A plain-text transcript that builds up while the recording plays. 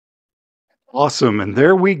Awesome, and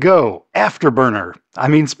there we go.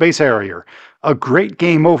 Space Harrier. A great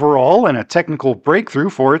game overall and a technical breakthrough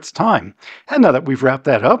for its time. And now that we've wrapped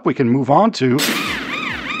that up, we can move on to...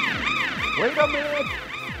 Wait a minute!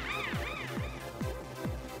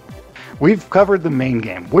 We've covered the main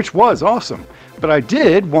game, which was awesome, but I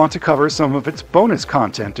did want to cover some of its bonus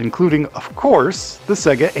content, including, of course, the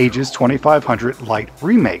Sega Ages 2500 Lite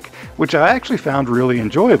remake, which I actually found really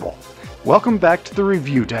enjoyable. Welcome back to the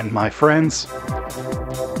Review Den, my friends.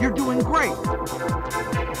 You're doing great!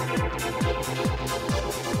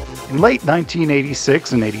 In late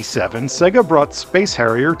 1986 and 87, Sega brought Space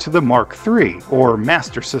Harrier to the Mark III, or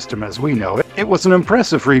Master System as we know it. It was an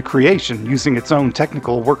impressive recreation, using its own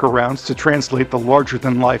technical workarounds to translate the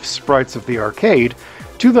larger-than-life sprites of the arcade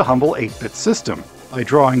to the humble 8-bit system. By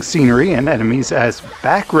drawing scenery and enemies as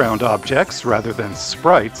background objects rather than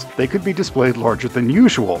sprites, they could be displayed larger than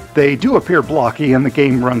usual. They do appear blocky and the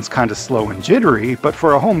game runs kinda slow and jittery, but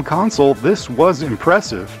for a home console this was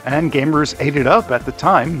impressive, and gamers ate it up at the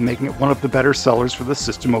time, making it one of the better sellers for the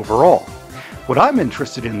system overall. What I'm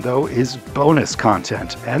interested in though is bonus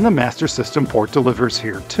content, and the Master System port delivers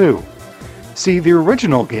here too. See, the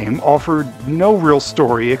original game offered no real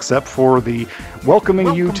story except for the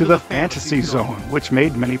welcoming you to the Fantasy Zone, which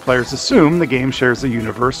made many players assume the game shares a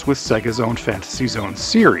universe with Sega's own Fantasy Zone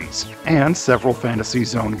series. And several Fantasy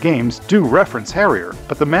Zone games do reference Harrier,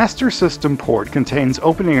 but the Master System port contains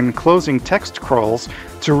opening and closing text crawls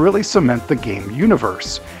to really cement the game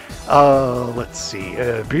universe. Let's see,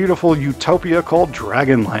 a beautiful utopia called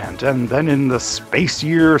Dragonland, and then in the space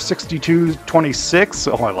year 6226,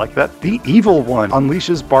 oh I like that, the Evil One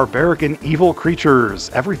unleashes barbaric and evil creatures.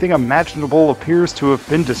 Everything imaginable appears to have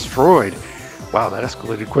been destroyed. Wow, that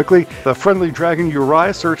escalated quickly. The friendly dragon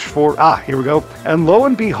Uriah searched for, here we go, and lo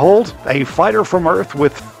and behold, a fighter from Earth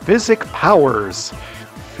with physic powers.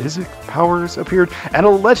 Physic powers appeared, and a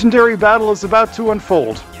legendary battle is about to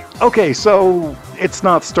unfold. Okay, so it's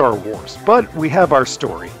not Star Wars, but we have our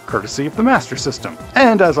story, courtesy of the Master System.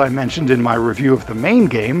 And as I mentioned in my review of the main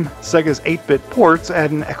game, Sega's 8-bit ports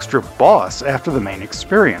add an extra boss after the main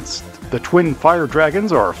experience. The twin fire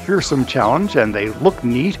dragons are a fearsome challenge and they look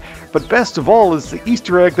neat, but best of all is the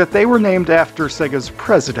Easter egg that they were named after Sega's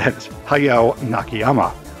president, Hayao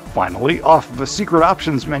Nakayama. Finally, off of the secret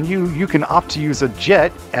options menu, you can opt to use a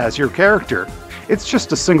jet as your character. It's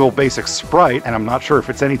just a single basic sprite, and I'm not sure if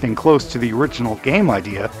it's anything close to the original game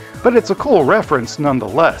idea, but it's a cool reference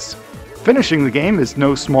nonetheless. Finishing the game is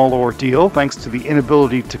no small ordeal thanks to the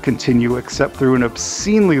inability to continue except through an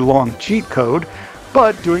obscenely long cheat code,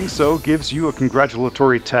 but doing so gives you a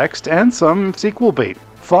congratulatory text and some sequel bait.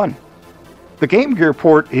 Fun. The Game Gear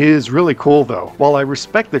port is really cool though. While I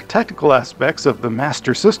respect the technical aspects of the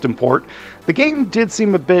Master System port, the game did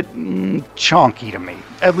seem a bit chonky to me,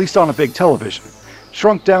 at least on a big television.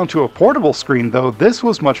 Shrunk down to a portable screen though, this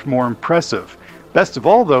was much more impressive. Best of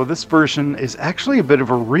all though, this version is actually a bit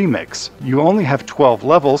of a remix. You only have 12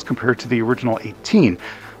 levels compared to the original 18,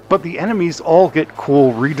 but the enemies all get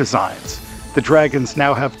cool redesigns. The dragons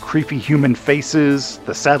now have creepy human faces,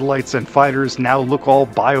 the satellites and fighters now look all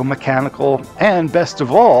biomechanical, and best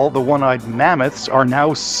of all, the one-eyed mammoths are now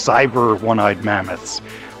cyber one-eyed mammoths.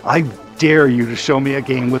 I dare you to show me a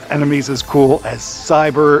game with enemies as cool as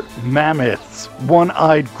cyber mammoths,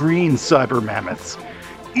 one-eyed green cyber mammoths.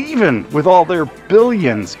 Even with all their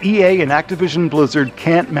billions, EA and Activision Blizzard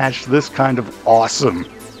can't match this kind of awesome.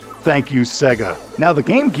 Thank you, Sega. Now, the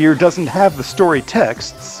Game Gear doesn't have the story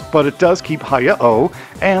texts, but it does keep Hayao,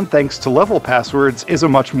 and thanks to level passwords, is a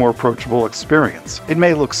much more approachable experience. It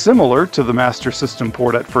may look similar to the Master System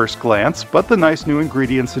port at first glance, but the nice new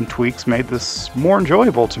ingredients and tweaks made this more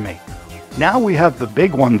enjoyable to me. Now we have the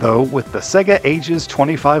big one, though, with the Sega Ages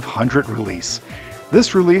 2500 release.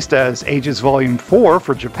 This released as Ages Volume 4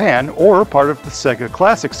 for Japan, or part of the Sega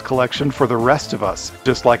Classics collection for the rest of us.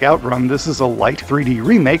 Just like Outrun, this is a light 3D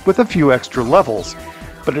remake with a few extra levels.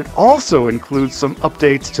 But it also includes some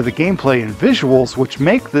updates to the gameplay and visuals which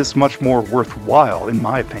make this much more worthwhile, in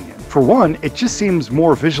my opinion. For one, it just seems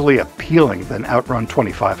more visually appealing than Outrun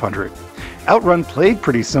 2500. Outrun played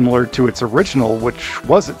pretty similar to its original, which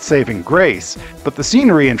was its saving grace, but the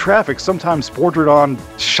scenery and traffic sometimes bordered on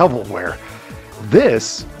shovelware.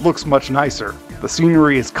 This looks much nicer. The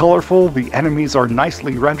scenery is colorful, the enemies are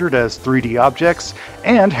nicely rendered as 3D objects,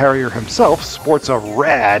 and Harrier himself sports a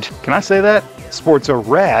rad, can I say that? Sports a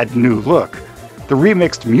rad new look. The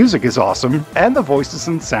remixed music is awesome, and the voices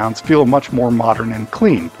and sounds feel much more modern and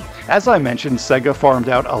clean. As I mentioned, Sega farmed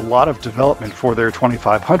out a lot of development for their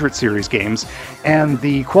 2500 series games, and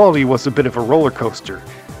the quality was a bit of a roller coaster.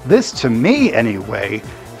 This, to me anyway,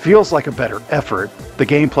 feels like a better effort. The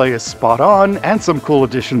gameplay is spot on, and some cool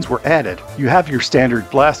additions were added. You have your standard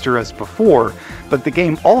blaster as before, but the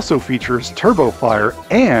game also features turbo fire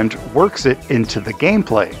and works it into the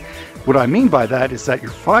gameplay. What I mean by that is that your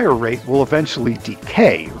fire rate will eventually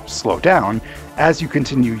decay, or slow down, as you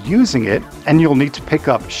continue using it, and you'll need to pick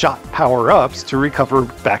up shot power-ups to recover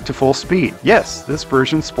back to full speed. Yes, this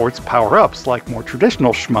version sports power-ups like more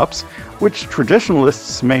traditional shmups, which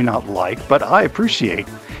traditionalists may not like, but I appreciate.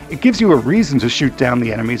 It gives you a reason to shoot down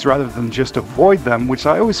the enemies rather than just avoid them, which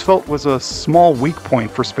I always felt was a small weak point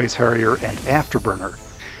for Space Harrier and Afterburner.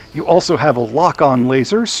 You also have a lock-on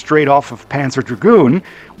laser straight off of Panzer Dragoon,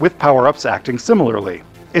 with power-ups acting similarly.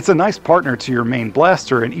 It's a nice partner to your main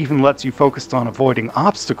blaster and even lets you focus on avoiding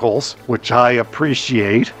obstacles, which I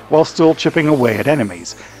appreciate, while still chipping away at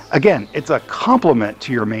enemies. Again, it's a complement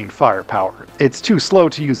to your main firepower. It's too slow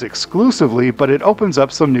to use exclusively, but it opens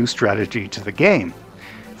up some new strategy to the game.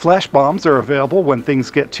 Flash bombs are available when things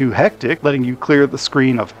get too hectic, letting you clear the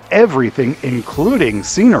screen of everything, including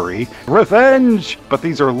scenery. Revenge! But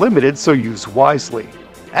these are limited, so use wisely.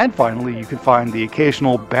 And finally, you can find the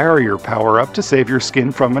occasional barrier power-up to save your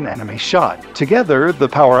skin from an enemy shot. Together, the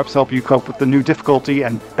power-ups help you cope with the new difficulty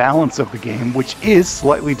and balance of the game, which is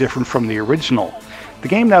slightly different from the original. The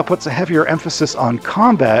game now puts a heavier emphasis on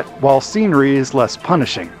combat, while scenery is less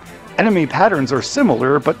punishing. Enemy patterns are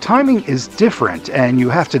similar, but timing is different, and you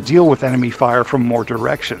have to deal with enemy fire from more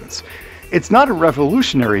directions. It's not a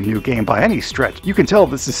revolutionary new game by any stretch. You can tell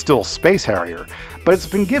this is still Space Harrier, but it's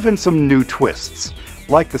been given some new twists.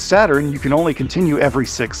 Like the Saturn, you can only continue every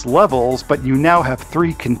 6 levels, but you now have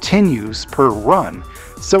 3 continues per run,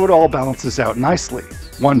 so it all balances out nicely.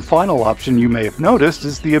 One final option you may have noticed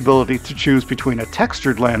is the ability to choose between a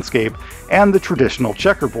textured landscape and the traditional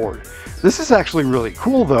checkerboard. This is actually really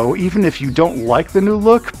cool though, even if you don't like the new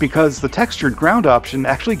look, because the textured ground option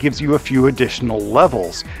actually gives you a few additional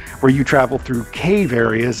levels, where you travel through cave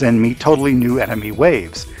areas and meet totally new enemy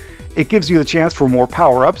waves. It gives you the chance for more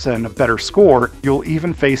power-ups and a better score. You'll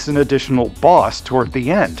even face an additional boss toward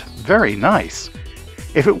the end. Very nice.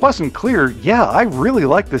 If it wasn't clear, yeah, I really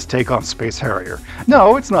like this take on Space Harrier.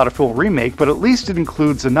 No, it's not a full remake, but at least it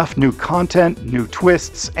includes enough new content, new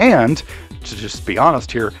twists, and, to just be honest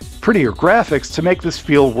here, prettier graphics to make this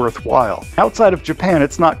feel worthwhile. Outside of Japan,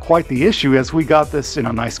 it's not quite the issue, as we got this in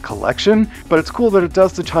a nice collection, but it's cool that it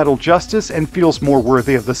does the title justice and feels more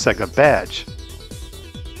worthy of the Sega badge.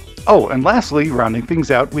 Oh, and lastly, rounding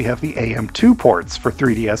things out, we have the AM2 ports for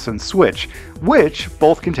 3DS and Switch, which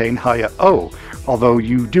both contain Haya-O, although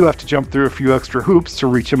you do have to jump through a few extra hoops to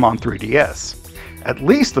reach them on 3DS. At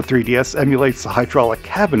least the 3DS emulates the hydraulic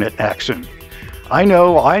cabinet action. I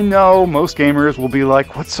know, most gamers will be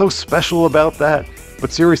like, what's so special about that?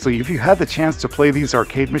 But seriously, if you had the chance to play these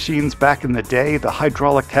arcade machines back in the day, the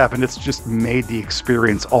hydraulic cabinets just made the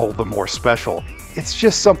experience all the more special. It's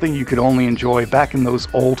just something you could only enjoy back in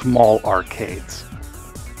those old mall arcades.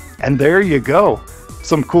 And there you go!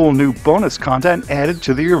 Some cool new bonus content added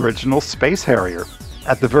to the original Space Harrier.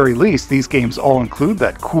 At the very least, these games all include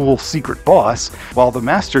that cool secret boss, while the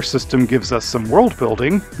Master System gives us some world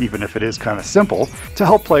building, even if it is kinda simple, to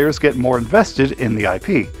help players get more invested in the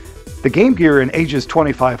IP. The Game Gear and Ages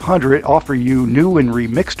 2500 offer you new and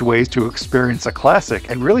remixed ways to experience a classic,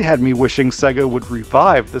 and really had me wishing Sega would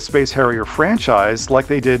revive the Space Harrier franchise like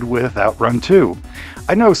they did with Outrun 2.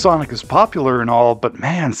 I know Sonic is popular and all, but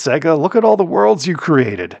man, Sega, look at all the worlds you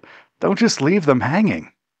created. Don't just leave them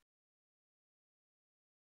hanging.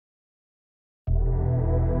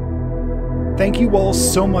 Thank you all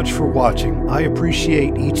so much for watching. I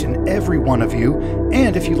appreciate each and every one of you,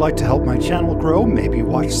 and if you'd like to help my channel grow, maybe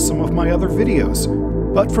watch some of my other videos.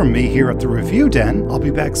 But from me here at the Review Den, I'll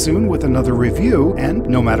be back soon with another review, and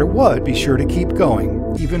no matter what, be sure to keep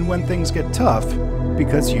going, even when things get tough,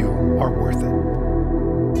 because you are worth it.